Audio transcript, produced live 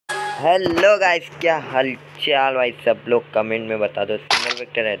Hello guys, क्या हाल चाल भाई। सब लोग कमेंट में बता दो। सिंगल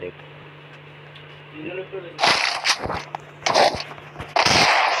वेक्टर है देख।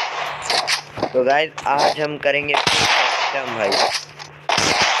 तो गाइस आज हम करेंगे कस्टम भाई।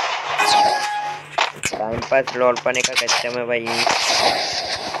 टाइम पास लॉल पाने का कस्टम है भाई।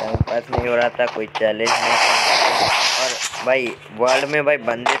 टाइम पास नहीं हो रहा था, कोई चैलेंज नहीं था। और भाई वर्ल्ड में भाई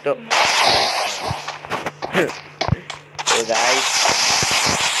बंदे तो तो गाइस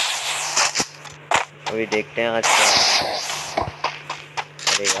अभी देखते हैं आज क्या।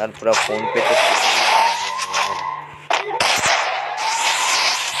 अरे यार पूरा फोन पे तो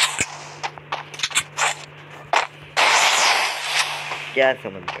क्या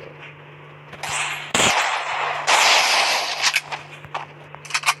समझते हो।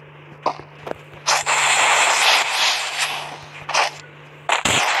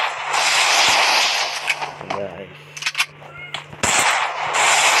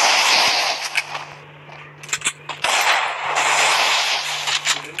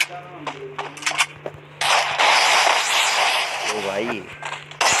 ओ भाई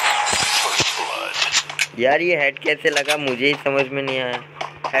यार ये हेड कैसे लगा मुझे ही समझ में नहीं आया।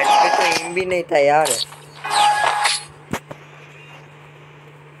 हेड पे तो एम भी नहीं था यार।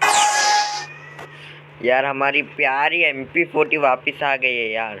 यार हमारी प्यारी MP40 वापस आ गई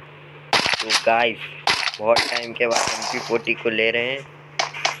है यार। तो गाइस बहुत टाइम के बाद MP40 को ले रहे हैं।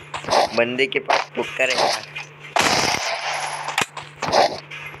 बंदे के पास टुक्कर है यार।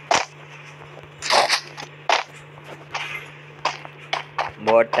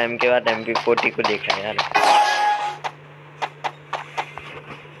 बहुत टाइम के बाद MP40 को देखा यार।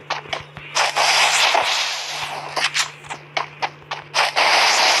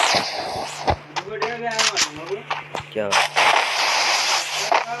 क्या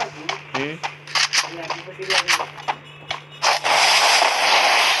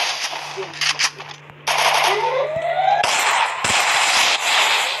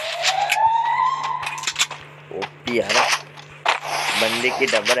ओपी यार, बंदे की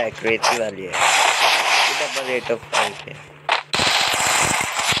डबल एक्यूरेसी वाली है। डबल रेट ऑफ फायर है।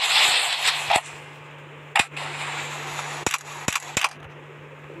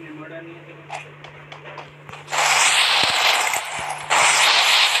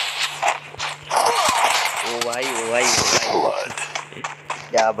 ओ भाई ओ भाई ओ भाई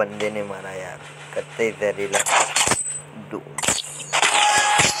क्या बंदे ने मारा यार। कत्ते जहरीला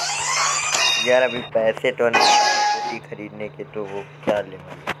यार। अभी पैसे तो नहीं खरीदने के, तो वो क्या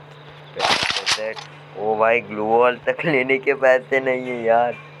लेना। ओ भाई ग्लू वॉल तक लेने के पैसे नहीं है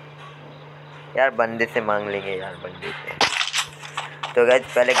यार। यार बंदे से मांग लेंगे यार, बंदे से। तो गाइस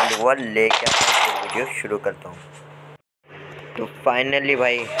पहले ग्लू वॉल लेके आता हूँ, तो वीडियो शुरू करता हूँ। तो फाइनली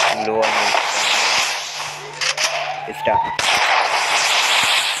भाई ग्लू वॉल स्टार्ट।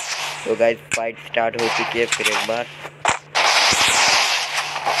 तो गाइस फाइट स्टार्ट हो चुकी है फिर एक बार।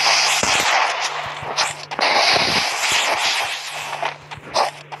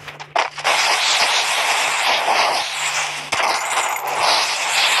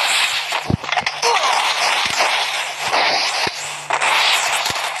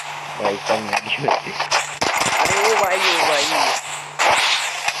 भाई अरे ओ भाई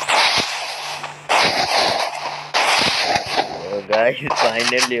गाइस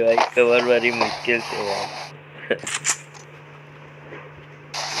फाइनली भाई कवर बड़ी मुश्किल से यार।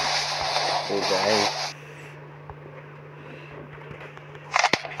 तो गाइस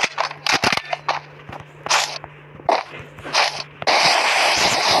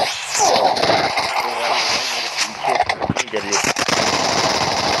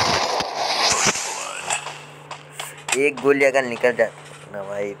एक गोली अगर निकल जाती ना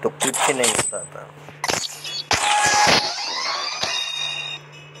भाई तो कुछ नहीं होता था।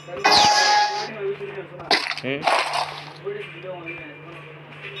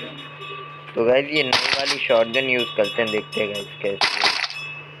 तो गाइस ये नई वाली शॉटगन यूज करते हैं, देखते हैं गाइस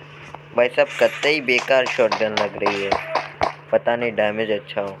कैसे। भाई सब कतई बेकार शॉटगन लग रही है, पता नहीं डैमेज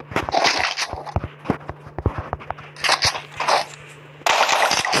अच्छा हो।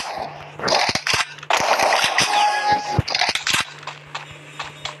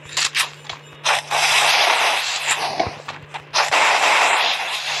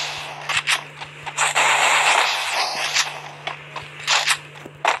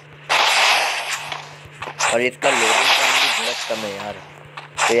 और इसका लोडिंग टाइम भी बहुत कम है यार।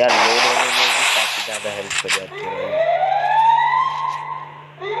 तो यार लोड होने में भी काफ़ी ज़्यादा हेल्प हो जाती है।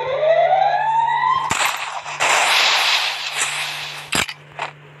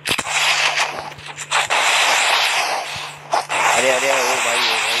 अरे अरे ओ भाई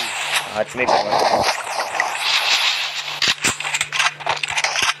हाथ में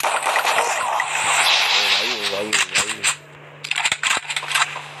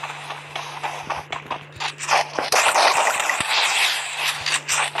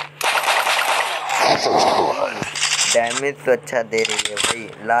डैमेज तो अच्छा दे रही है भाई।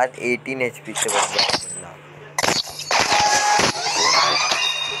 लास्ट 18 HP से बच गया बंदा।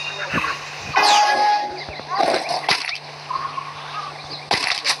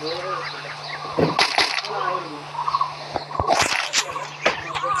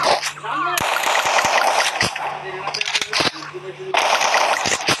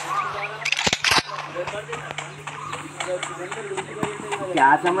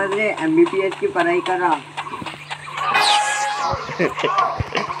 क्या समझ रहे, MBBS की पढ़ाई कर रहा।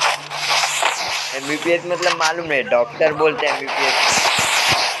 MBBS मतलब मालूम है, डॉक्टर बोलते हैं MBBS।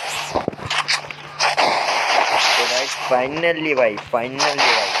 तो भाई फाइनली भाई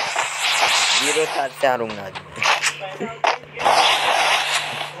 0-7 से हारूंगा आज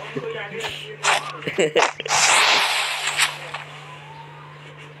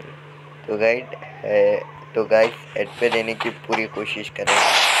तो गाइस हेड पे देने की पूरी कोशिश करेंगे,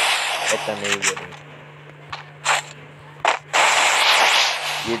 ऐसा नहीं करेंगे।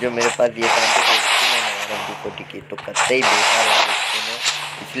 ये जो मेरे पास ये MB40 की तो कतई बेकार है,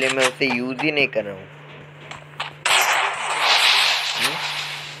 इसलिए मैं उसे यूज ही नहीं कर रहा हूँ।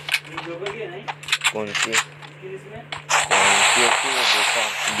 कौन सी होती है देखा,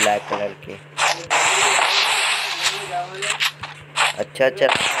 ब्लैक कलर की। अच्छा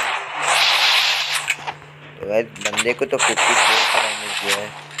चल। तो गाइस बंदे को तो 54 का डैमेज दिया है,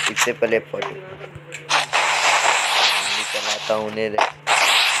 इससे पहले 40 चलाता हूँ उन्हें।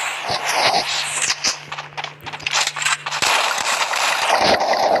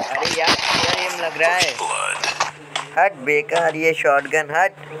 अरे यार क्या एम लग रहा है, हट बेकार ये शॉटगन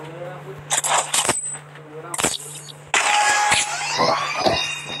हट।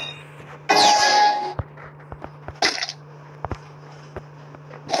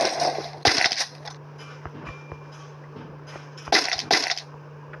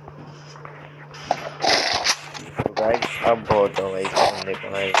 अब बहुत हो भाई बंदे का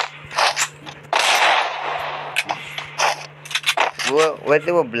भाई। वो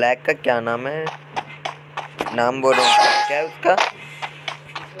वैसे वो ब्लैक का क्या नाम है, नाम बोलो क्या है उसका।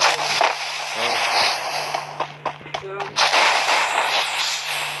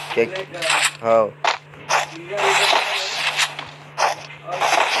 हाँ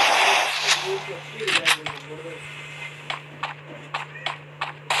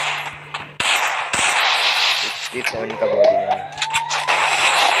का बॉडी है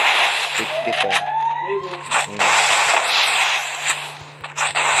 67।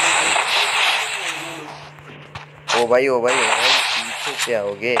 ओ भाई पीछे से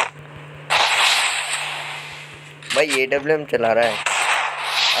आओगे भाई। AWM चला रहा है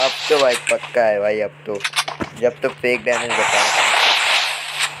अब तो भाई, पक्का है भाई। अब तो जब तो फेक डैमेज बता रहा।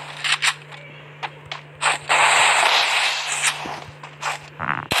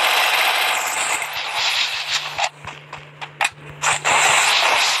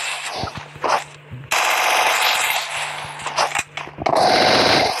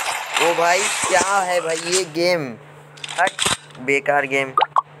 ओ भाई क्या है भाई ये गेम, हट बेकार गेम।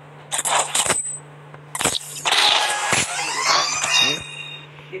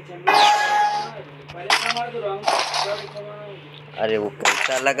 अरे वो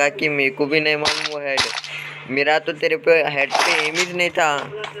कैसा लगा कि मेरे को भी नहीं मालूम वो हेड, मेरा तो तेरे पे हेड पे एम ही नहीं था।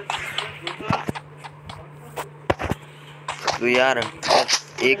 तो यार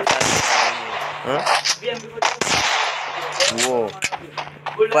एक साथ वो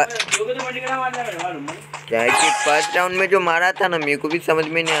क्या है कि फर्स्ट राउंड में जो मारा था ना, मेरे को भी समझ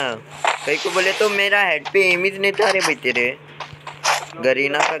में नहीं आया। कहीं को बोले तो मेरा हेड पे एम ही नहीं था। अरे भाई तेरे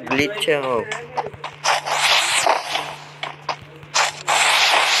गरीना का ग्लिच है वो।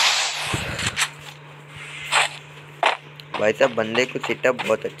 भाई साहब बंदे को सेटअप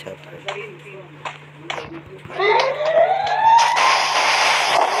बहुत अच्छा था।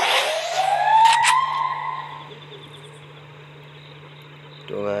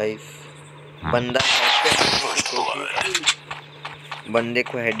 तो गाइस बंदा बंदे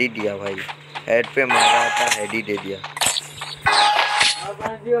को हेड ही दिया भाई, हेड पे मारा था, हेड ही दे दिया।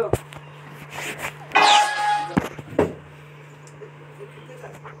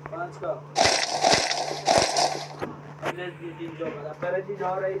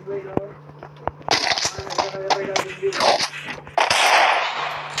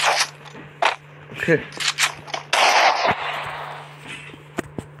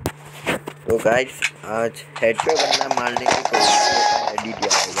 तो गाइस आज हेड पे बंदा मारने की कोशिश करता, हेड ही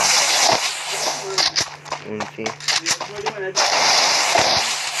दिया होगा उनसे।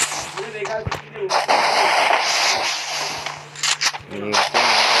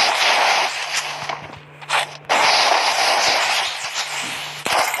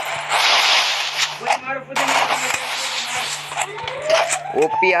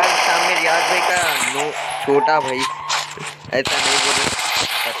 ओपी यार सामने रियाज भाई का नो छोटा भाई, ऐसा नहीं बोले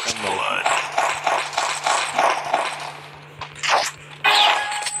खत्म भाई।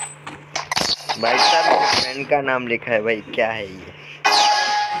 भाई साहब मेरे फ्रेंड का नाम लिखा है भाई, क्या है ये,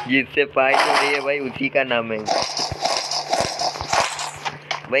 जिससे फाइट हो रही है भाई उसी का नाम है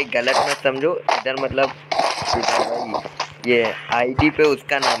भाई, गलत मत समझो इधर, मतलब इधर भाई ये आईडी पे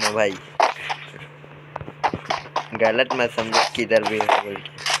उसका नाम है भाई, गलत मत समझो किधर भी है बोल के।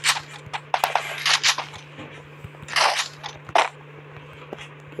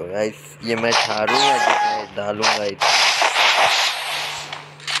 तो गाइस ये मैच हारूं या जीतूं डालूंगा इसे।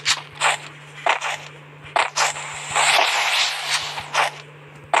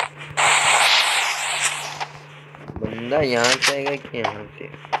 बंदा यहाँ से आएगा कि यहाँ से,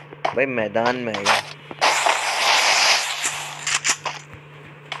 भाई मैदान में आएगा।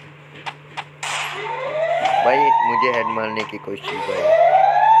 भाई मुझे हेड मारने की कोशिश भाई,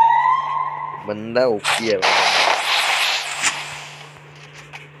 बंदा ओपी है भाई।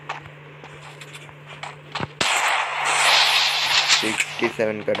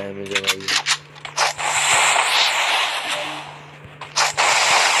 67 का डैमेज है भाई,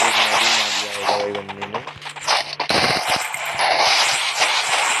 एक मैडी मार दिया होगा भाई बंदे ने।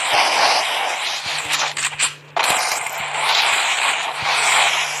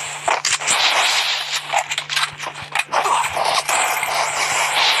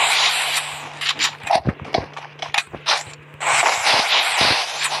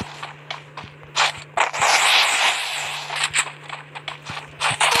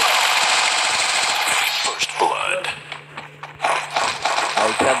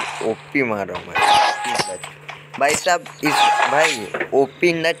 ओपी मार रहा हूँ भाई साहब, इस भाई ओपी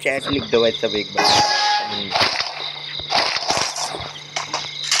इन द चैट लिख दो भाई सब एक बार।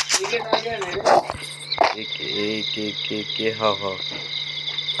 एक हाँ हाँ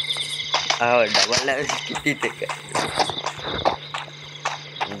हाँ डबल कितनी तक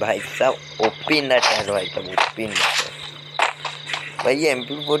भाई साहब ओपी इन द चैट भाई साहब, ओपी इन द चैट भाई। ये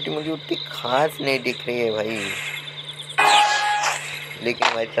MP40 मुझे उतनी खास नहीं दिख रही है भाई,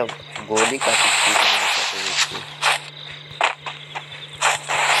 लेकिन भाई साहब गोली काफी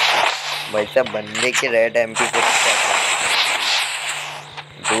भाई साहब, बंदे के रेड MP40 क्या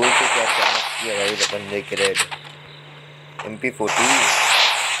दूर से क्या चमक किया भाई बंदे के red MP40।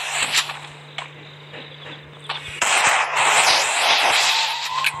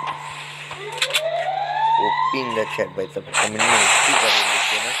 OP in the chat भाई साहब, कमेंट में ओपी कर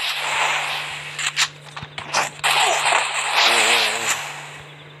देते ना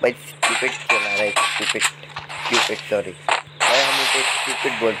भाई। स्टूपिड चला रहा है, स्टूपिड सॉरी भाई, हम उसे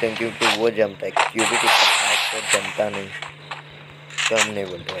स्टूपिड बोलते हैं क्योंकि वो जमता है, क्यूबिक इतना तो जमता नहीं, तो हम नहीं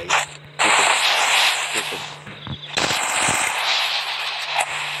बोलते भाई स्टूपिड।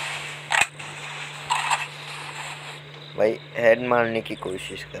 भाई हेड मारने की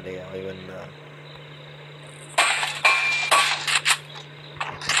कोशिश करेगा भाई बंदा,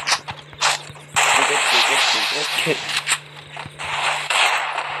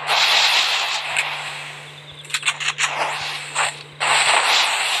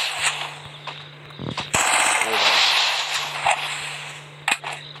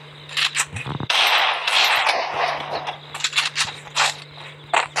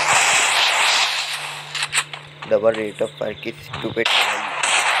 डबल रेट ऑफ फायर की स्टूपिड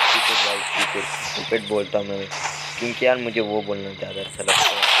बोलता हूँ मैं, क्योंकि यार मुझे वो बोलना ज़्यादा अच्छा लगता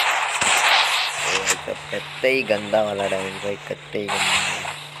है। भाई सब कत्ते ही गंदा वाला डैमेज भाई, कत्ते ही गंदा।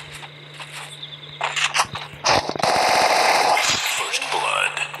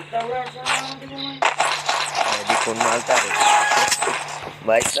 कौन मारता है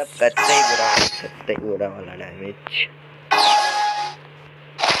भाई साहब, कत्ते ही बुरा वाला डैमेज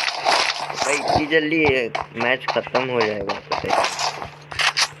भाई। इतनी जल्दी मैच खत्म हो जाएगा पता है।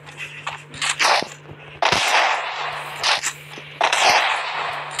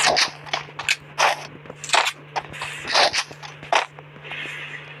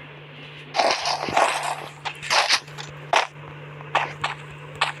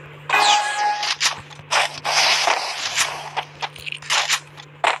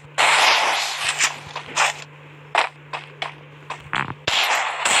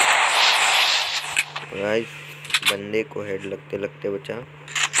 गाइस बंदे को हेड लगते लगते बचा। ओ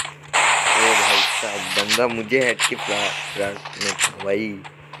भाई साहब बंदा मुझे हेड की फ्लैश में था भाई।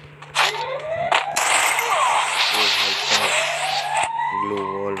 ओ भाई साहब ग्लू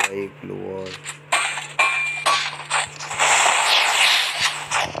वॉल भाई, ग्लू वॉल।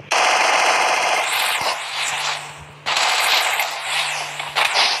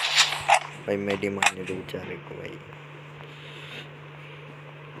 भाई मेडी मारने दो बेचारे को भाई।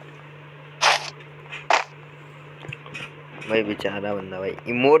 भाई बेचारा बंदा भाई,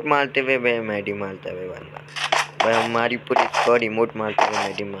 इमोट मारते हुए भाई मैडी मारता हुए बंदा भाई, हमारी पूरी स्क्वाड इमोट मारते हुए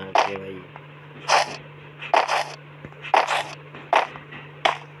मैडी मारते भाई।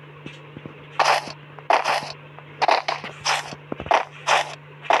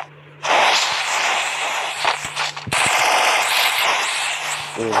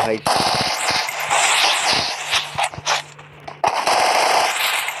 ओ भाई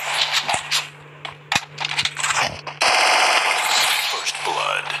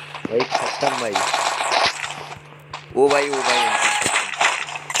भाई खत्म भाई। ओ भाई ओ भाई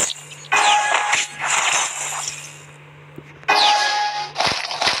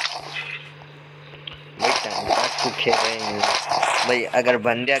टाइम पास तो खेल रहे हैं भाई। अगर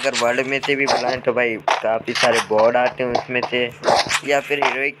बंदे अगर वर्ल्ड में से भी बुलाएं तो भाई काफ़ी सारे बॉर्ड आते हैं उसमें से, या फिर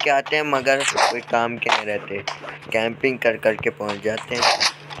हीरोइक के आते हैं, मगर कोई काम के नहीं रहते, कैंपिंग कर करके पहुंच जाते हैं।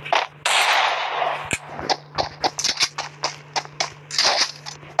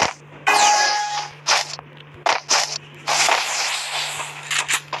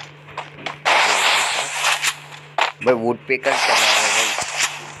 भाई वुड पेकर चला रहा है भाई,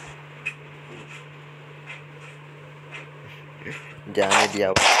 जाने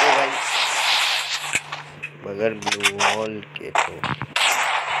दिया तो भाई मगर ब्लू वॉल के तो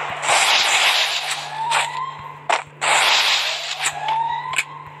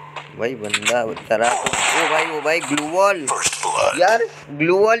भाई बंदा उतरा तो। ओ भाई ग्लू वॉल यार,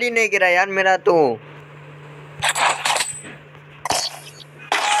 ग्लू वॉल ही नहीं गिरा यार मेरा तो।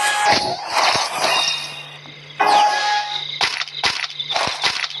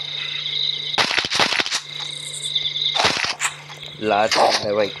 लास्ट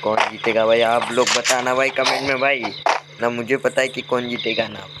है भाई, कौन जीतेगा भाई आप लोग बताना भाई कमेंट में भाई, ना मुझे पता है कि कौन जीतेगा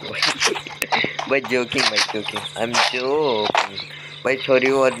ना आपको। भाई जोकिंग आई एम जोकिंग भाई।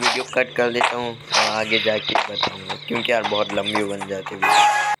 सॉरी और वीडियो कट कर देता हूँ आगे जाके बताऊंगा, क्योंकि यार बहुत लंबी बन जाती है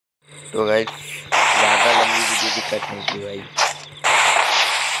तो गाइस, ज़्यादा लंबी वीडियो भी कट नहीं की भाई।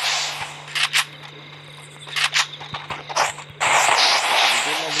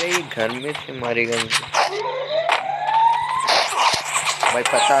 मुझे लग रहा है ये घर में से मारेगा मुझे भाई,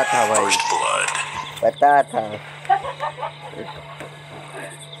 पता था भाई,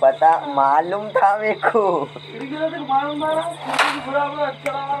 पता मालूम था मेरे को।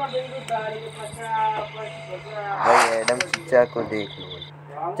 भाई एडम चीचा को देख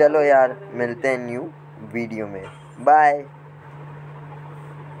लो। चलो यार मिलते हैं न्यू वीडियो में, बाय।